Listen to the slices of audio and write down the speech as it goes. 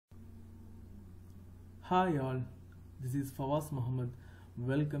Hi all, this is Fawaz Muhammad.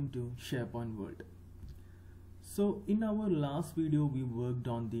 Welcome to SharePoint World. So in our last video we worked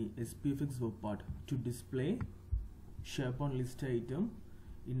on the SPFx web part to display SharePoint list item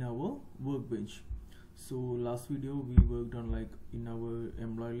in our workbench. So last video we worked on in our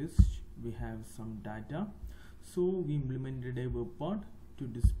employee list we have some data. So we implemented a web part to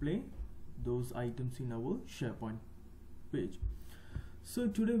display those items in our SharePoint page. So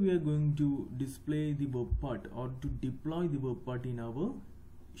today we are going to display the web part or to deploy the web part in our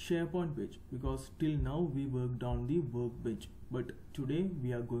SharePoint page, because till now we worked on the workbench, but today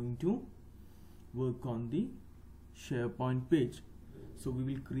we are going to work on the SharePoint page. So we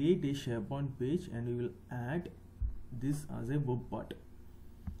will create a SharePoint page and we will add this as a web part.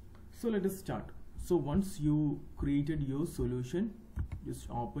 So let us start. So once you created your solution, just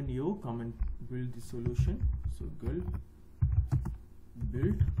open your command build the solution. So gulp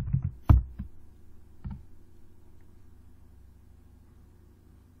build.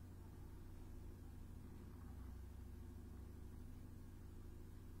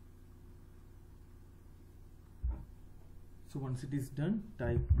 So once it is done,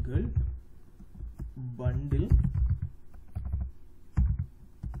 type gulp bundle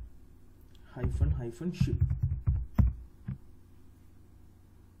hyphen ship.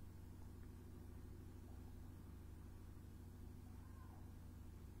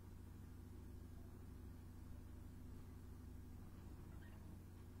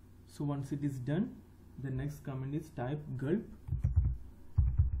 So once it is done, the next command is type gulp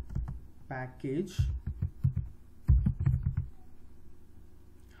package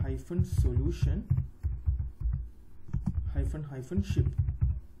hyphen solution hyphen ship.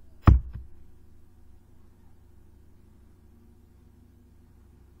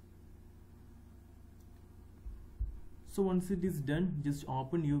 So once it is done, just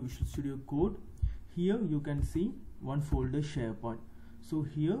open your Visual Studio Code. Here you can see one folder SharePoint. So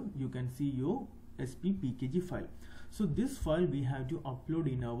here you can see your SPFx file. So this file we have to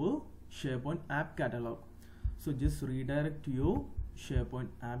upload in our SharePoint app catalog. So just redirect to your SharePoint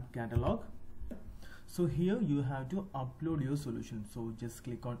app catalog. So here you have to upload your solution. So just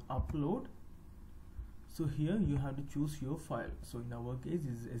click on upload. So here you have to choose your file. So in our case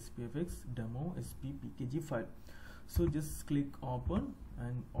is SPFx demo SPFx file. So just click open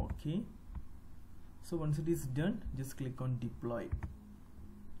and OK. So once it is done, just click on deploy.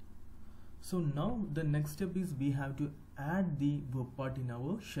 So now the next step is we have to add the web part in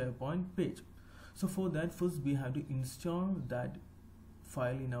our SharePoint page. So for that, first we have to install that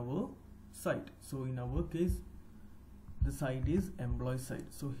file in our site. So in our case the site is employee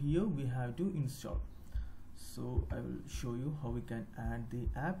site. So here we have to install. So I will show you how we can add the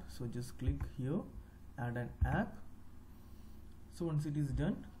app. So just click here, add an app. So once it is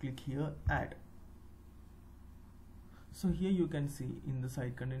done, click here, add. So here you can see in the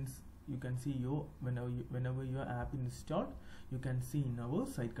site contents, you can see your whenever your app is installed, you can see in our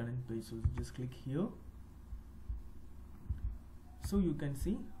site content page. So just click here. So you can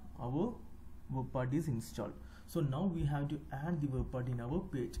see our web part is installed. So now we have to add the web part in our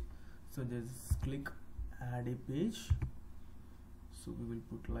page. So just click add a page. So we will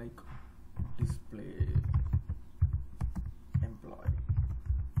put like display employee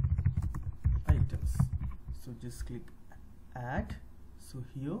items. So just click add. So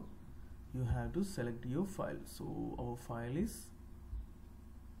here you have to select your file. So our file is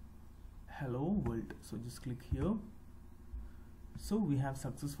hello world. So just click here. So we have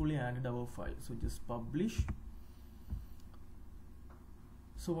successfully added our file. So just publish.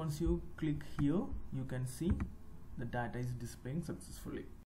 So once you click here, you can see the data is displaying successfully.